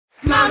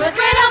Mama's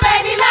little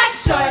baby like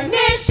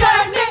shortening,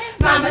 shortening.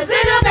 Mama's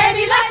little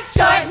baby like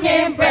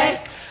shortening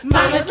bread.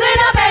 Mama's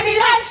little baby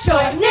like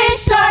shortening,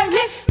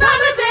 shortening.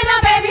 Mama's little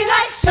baby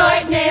like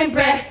shortening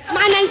bread.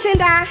 My name's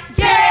Tendai.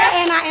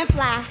 Yeah. And I am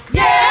fly.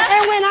 Yeah.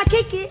 And when I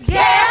kick it,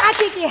 yeah, I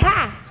kick it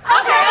high.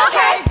 Okay,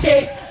 okay.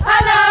 Jig,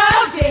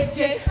 hello, jig,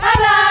 jig,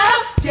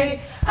 hello, jig,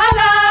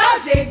 hello,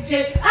 jig,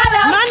 jig,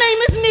 hello. My name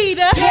is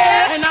Nita.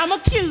 Yeah. And I'm a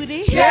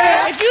cutie.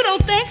 Yeah. If you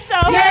don't think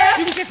so, yeah,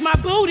 you can kiss my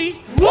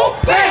booty.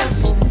 Whoop, bam.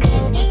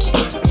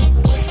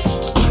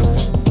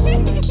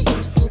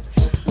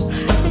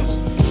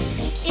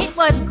 It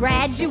was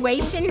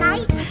graduation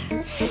night,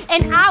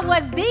 and I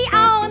was the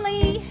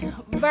only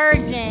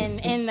virgin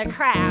in the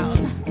crowd.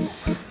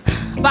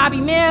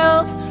 Bobby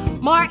Mills,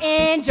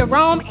 Martin,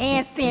 Jerome,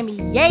 and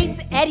Sammy Yates,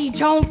 Eddie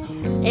Jones,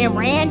 and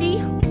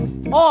Randy,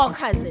 all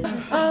cousins.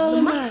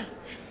 Oh my.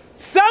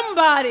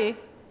 Somebody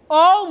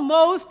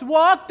almost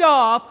walked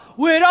off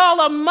with all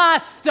of my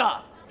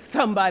stuff.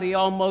 Somebody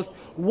almost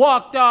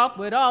walked off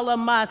with all of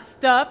my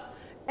stuff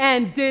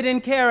and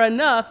didn't care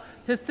enough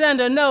to send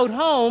a note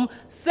home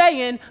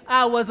saying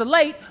I was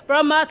late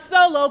from my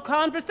solo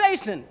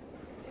conversation.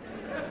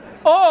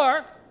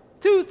 Or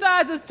 2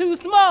 sizes too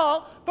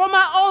small for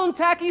my own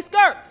tacky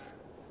skirts.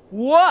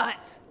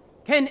 What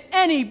can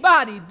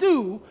anybody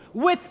do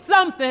with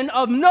something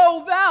of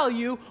no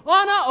value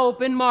on an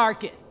open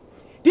market?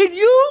 Did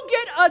you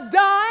get a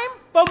dime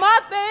for my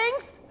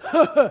things?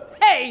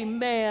 Hey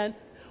man,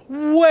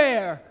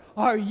 where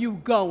are you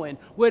going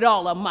with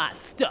all of my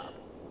stuff?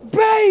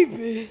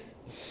 Baby,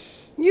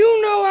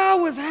 you know I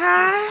was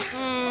high.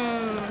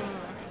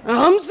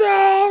 I'm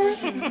sorry.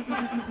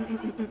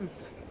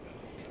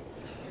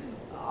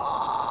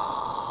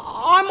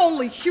 I'm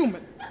only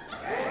human.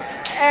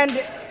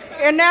 And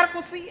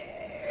inadequacy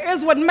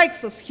is what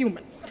makes us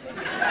human.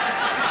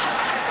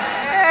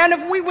 And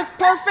if we was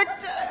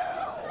perfect,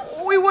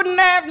 we wouldn't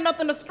have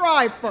nothing to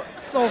strive for.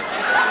 So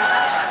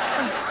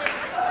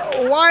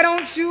why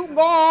don't you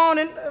go on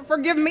and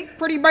forgive me,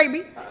 pretty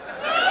baby?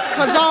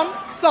 'Cause I'm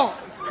sorry.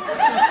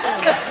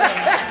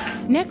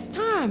 Next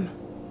time,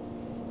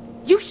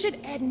 you should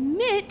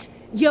admit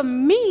you're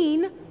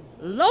mean,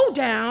 low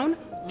down,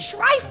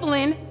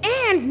 trifling,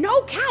 and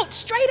no count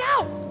straight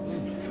out.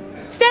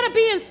 Instead of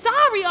being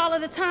sorry all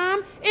of the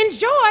time,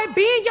 enjoy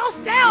being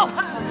yourself.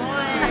 I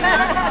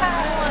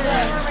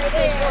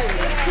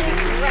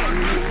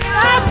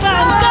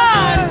found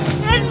God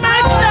in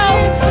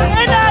myself,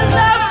 and I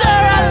loved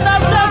her. I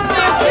loved her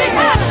fiercely.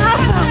 I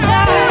found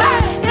God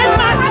in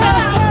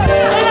myself,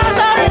 and I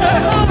loved her.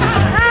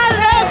 I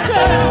loved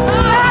her.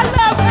 I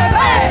loved her.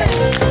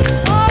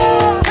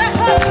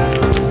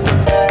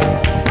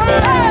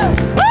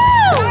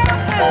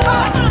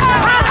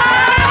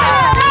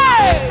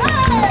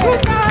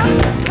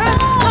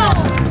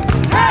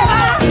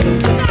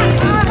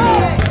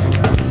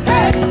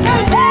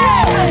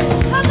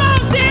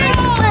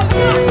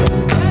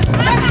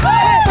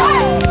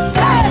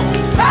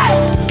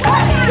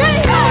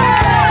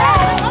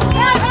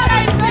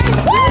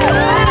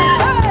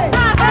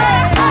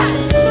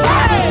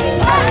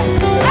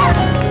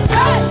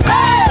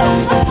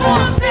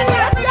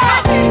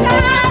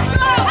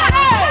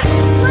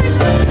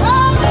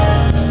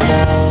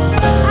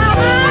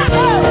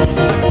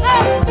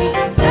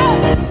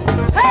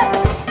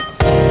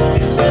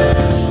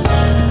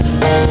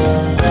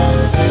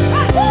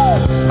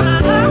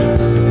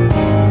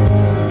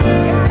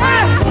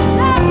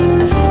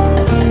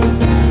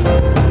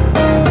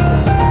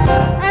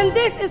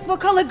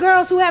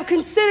 Girls who have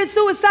considered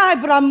suicide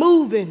but are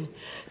moving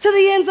to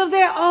the ends of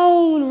their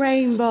own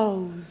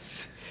rainbows.